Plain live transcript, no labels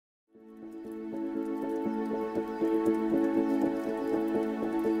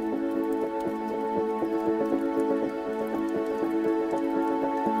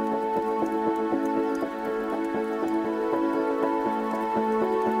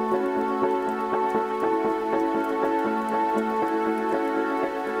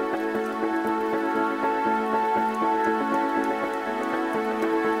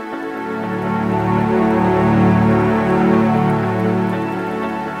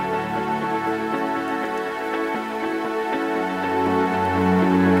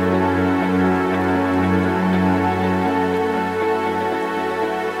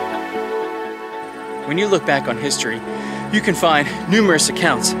you look back on history, you can find numerous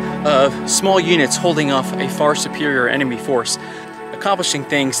accounts of small units holding off a far superior enemy force, accomplishing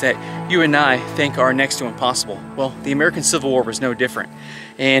things that you and I think are next to impossible. Well, the American Civil War was no different.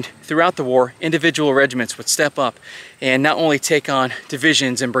 And throughout the war, individual regiments would step up and not only take on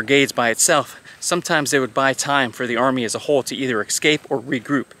divisions and brigades by itself, sometimes they would buy time for the army as a whole to either escape or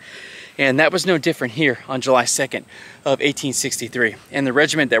regroup. And that was no different here on July 2nd of 1863. And the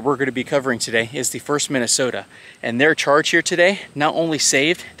regiment that we're going to be covering today is the 1st Minnesota. And their charge here today not only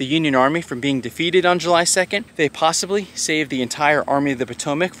saved the Union Army from being defeated on July 2nd, they possibly saved the entire Army of the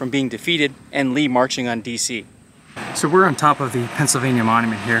Potomac from being defeated and Lee marching on DC. So we're on top of the Pennsylvania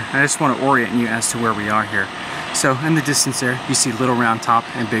Monument here. I just want to orient you as to where we are here. So in the distance there, you see Little Round Top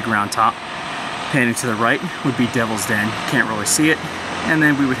and Big Round Top. Panning to the right would be Devil's Den. Can't really see it. And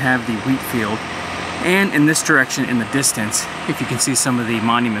then we would have the wheat field. And in this direction in the distance, if you can see some of the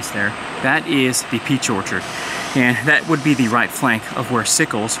monuments there, that is the peach orchard. And that would be the right flank of where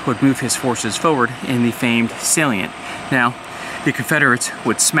Sickles would move his forces forward in the famed salient. Now, the Confederates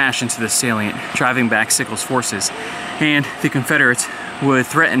would smash into the salient, driving back Sickles' forces. And the Confederates would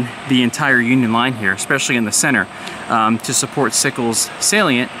threaten the entire Union line here, especially in the center. To support Sickles'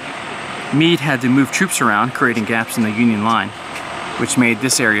 salient, Meade had to move troops around, creating gaps in the Union line, which made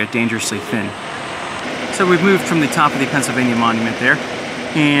this area dangerously thin. So we've moved from the top of the Pennsylvania Monument there,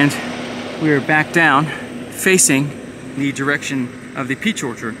 and we are back down facing the direction of the peach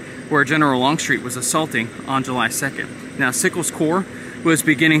orchard, where General Longstreet was assaulting on July 2nd. Now Sickles' corps was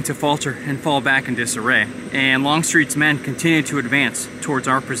beginning to falter and fall back in disarray, and Longstreet's men continued to advance towards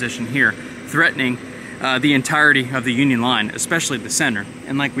our position here, threatening the entirety of the Union line, especially the center.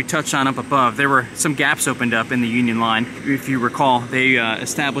 And like we touched on up above, there were some gaps opened up in the Union line. If you recall, they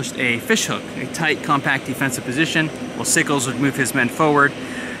established a fishhook, a tight, compact defensive position, while Sickles would move his men forward,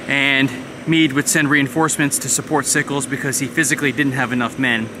 and Meade would send reinforcements to support Sickles because he physically didn't have enough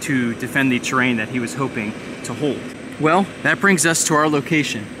men to defend the terrain that he was hoping to hold. Well, that brings us to our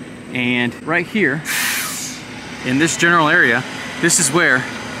location. And right here, in this general area, this is where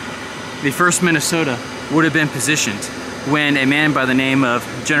the 1st Minnesota would have been positioned when a man by the name of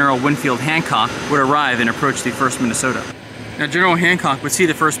General Winfield Hancock would arrive and approach the 1st Minnesota. Now General Hancock would see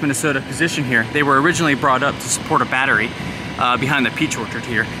the 1st Minnesota position here. They were originally brought up to support a battery behind the peach orchard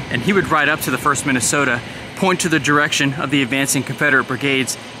here, and he would ride up to the 1st Minnesota, point to the direction of the advancing Confederate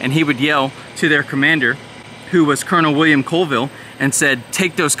brigades, and he would yell to their commander, who was Colonel William Colville, and said,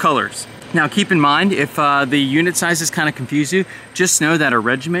 "Take those colors." Now keep in mind, if the unit sizes kind of confuse you, just know that a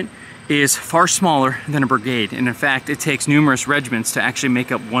regiment is far smaller than a brigade, and in fact it takes numerous regiments to actually make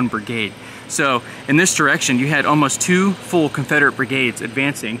up one brigade. So in this direction you had almost 2 full Confederate brigades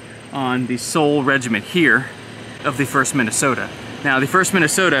advancing on the sole regiment here of the 1st Minnesota. Now the 1st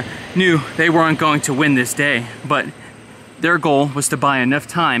Minnesota knew they weren't going to win this day, but their goal was to buy enough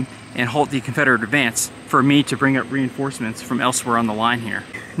time and halt the Confederate advance for me to bring up reinforcements from elsewhere on the line here.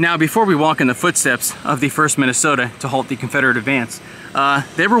 Now before we walk in the footsteps of the 1st Minnesota to halt the Confederate advance,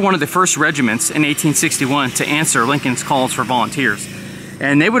 they were one of the first regiments in 1861 to answer Lincoln's calls for volunteers.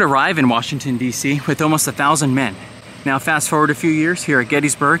 And they would arrive in Washington, D.C. with almost 1,000 men. Now fast forward a few years here at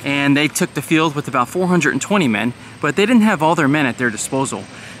Gettysburg, and they took the field with about 420 men, but they didn't have all their men at their disposal.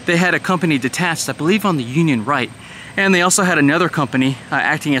 They had a company detached, I believe, on the Union right, and they also had another company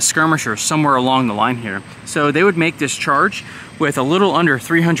acting as skirmishers somewhere along the line here. So they would make this charge with a little under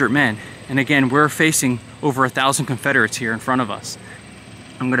 300 men. And again, we're facing over 1,000 Confederates here in front of us.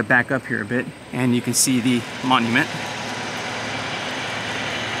 I'm going to back up here a bit, and you can see the monument.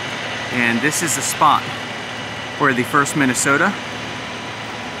 And this is the spot where the 1st Minnesota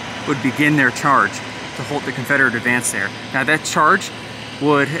would begin their charge to halt the Confederate advance there. Now that charge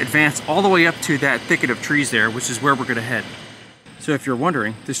would advance all the way up to that thicket of trees there, which is where we're going to head. So if you're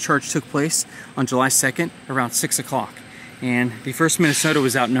wondering, this charge took place on July 2nd around 6 o'clock. And the 1st Minnesota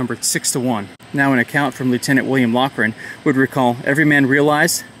was outnumbered 6-1. Now an account from Lieutenant William Loughran would recall, "Every man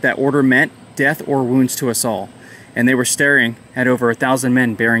realized that order meant death or wounds to us all." And they were staring at over 1,000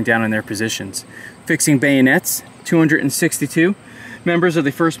 men bearing down on their positions. Fixing bayonets, 262 members of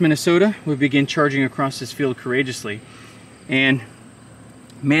the 1st Minnesota would begin charging across this field courageously. And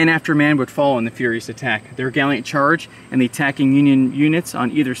man after man would fall in the furious attack. Their gallant charge and the attacking Union units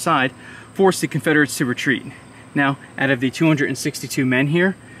on either side forced the Confederates to retreat. Now, out of the 262 men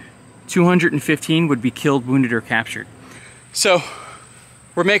here, 215 would be killed, wounded, or captured. So,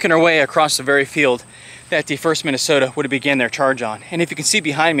 we're making our way across the very field that the 1st Minnesota would have began their charge on. And if you can see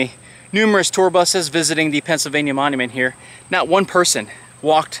behind me, numerous tour buses visiting the Pennsylvania Monument here. Not one person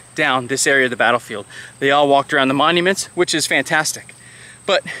walked down this area of the battlefield. They all walked around the monuments, which is fantastic.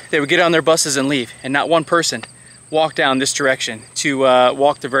 But they would get on their buses and leave, and not one person walked down this direction to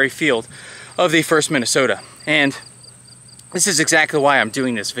walk the very field of the 1st Minnesota. And this is exactly why I'm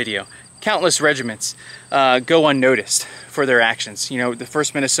doing this video. Countless regiments go unnoticed for their actions. You know, the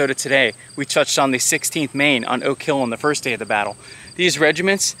 1st Minnesota today, we touched on the 16th Maine on Oak Hill on the first day of the battle. These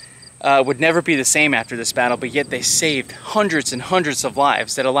regiments would never be the same after this battle, but yet they saved hundreds and hundreds of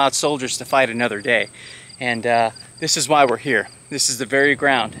lives that allowed soldiers to fight another day. And this is why we're here. This is the very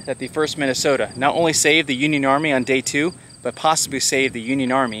ground that the 1st Minnesota not only saved the Union Army on day 2, but possibly saved the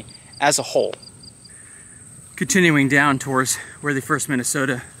Union Army as a whole. Continuing down towards where the 1st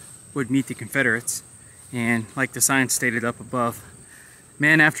Minnesota would meet the Confederates, and like the sign stated up above,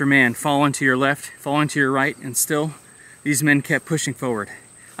 man after man, falling to your left, falling to your right, and still these men kept pushing forward.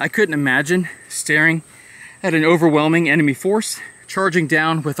 I couldn't imagine staring at an overwhelming enemy force, charging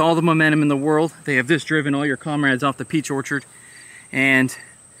down with all the momentum in the world. They have just driven all your comrades off the peach orchard, and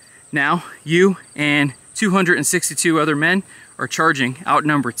now you and 262 other men are charging,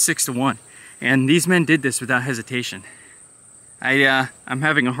 outnumbered 6 to 1. And these men did this without hesitation. I'm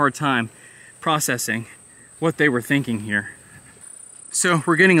having a hard time processing what they were thinking here. So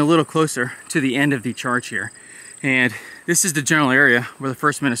we're getting a little closer to the end of the charge here. And this is the general area where the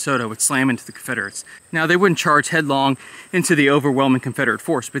 1st Minnesota would slam into the Confederates. Now, they wouldn't charge headlong into the overwhelming Confederate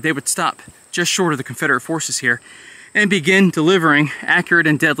force, but they would stop just short of the Confederate forces here and begin delivering accurate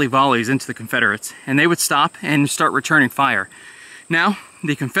and deadly volleys into the Confederates. And they would stop and start returning fire. Now,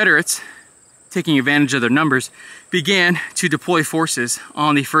 the Confederates, taking advantage of their numbers, began to deploy forces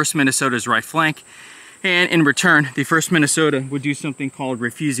on the 1st Minnesota's right flank. And in return, the 1st Minnesota would do something called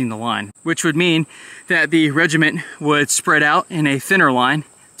refusing the line, which would mean that the regiment would spread out in a thinner line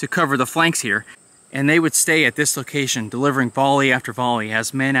to cover the flanks here. And they would stay at this location, delivering volley after volley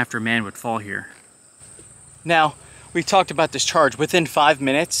as man after man would fall here. Now, we talked about this charge. Within 5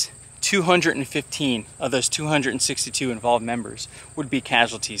 minutes, 215 of those 262 involved members would be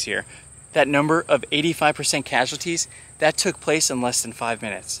casualties here. That number of 85% casualties, that took place in less than 5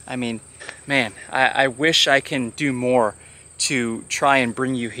 minutes. I mean, man, I wish I can do more to try and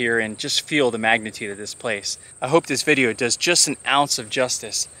bring you here and just feel the magnitude of this place. I hope this video does just an ounce of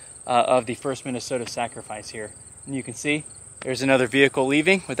justice of the 1st Minnesota sacrifice here. And you can see there's another vehicle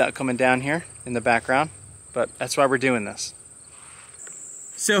leaving without coming down here in the background, but that's why we're doing this.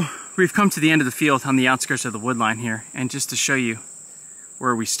 So we've come to the end of the field on the outskirts of the woodline here, and just to show you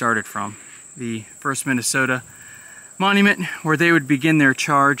where we started from, the 1st Minnesota monument where they would begin their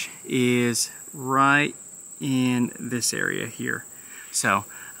charge is right in this area here. So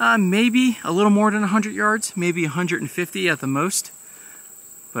maybe a little more than 100 yards, maybe 150 at the most.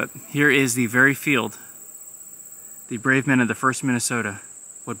 But here is the very field the brave men of the 1st Minnesota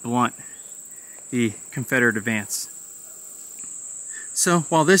would blunt the Confederate advance. So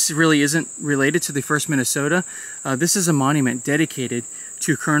while this really isn't related to the 1st Minnesota, this is a monument dedicated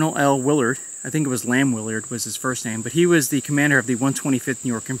to Colonel L. Willard. I think it was Lamb Willard was his first name, but he was the commander of the 125th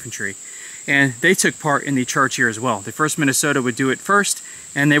New York Infantry. And they took part in the charge here as well. The 1st Minnesota would do it first,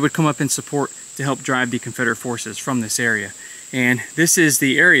 and they would come up in support to help drive the Confederate forces from this area. And this is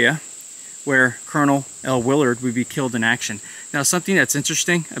the area where Colonel L. Willard would be killed in action. Now, something that's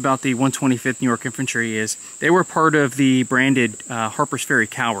interesting about the 125th New York Infantry is they were part of the branded Harper's Ferry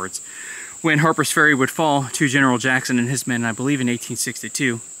cowards. When Harper's Ferry would fall to General Jackson and his men, I believe in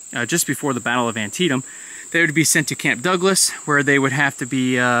 1862, just before the Battle of Antietam, they would be sent to Camp Douglas, where they would have to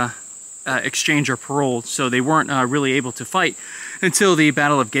be exchanged or paroled. So they weren't really able to fight until the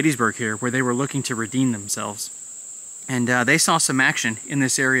Battle of Gettysburg here, where they were looking to redeem themselves. And they saw some action in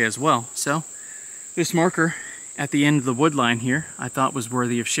this area as well. So this marker at the end of the wood line here, I thought was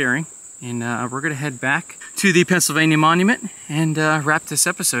worthy of sharing. And we're going to head back to the Pennsylvania Monument and wrap this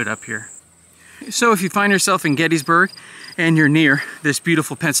episode up here. So if you find yourself in Gettysburg and you're near this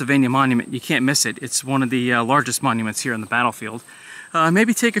beautiful Pennsylvania Monument, you can't miss it. It's one of the largest monuments here on the battlefield.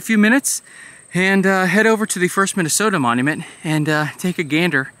 Maybe take a few minutes and head over to the 1st Minnesota Monument and take a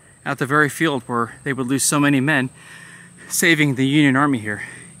gander at the very field where they would lose so many men saving the Union Army here.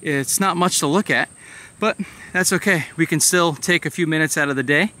 It's not much to look at, but that's okay. We can still take a few minutes out of the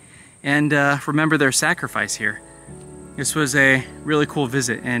day and remember their sacrifice here. This was a really cool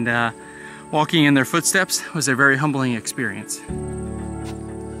visit, and walking in their footsteps was a very humbling experience.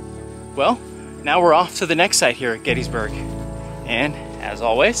 Well, now we're off to the next site here at Gettysburg. And as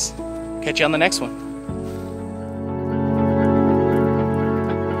always, catch you on the next one.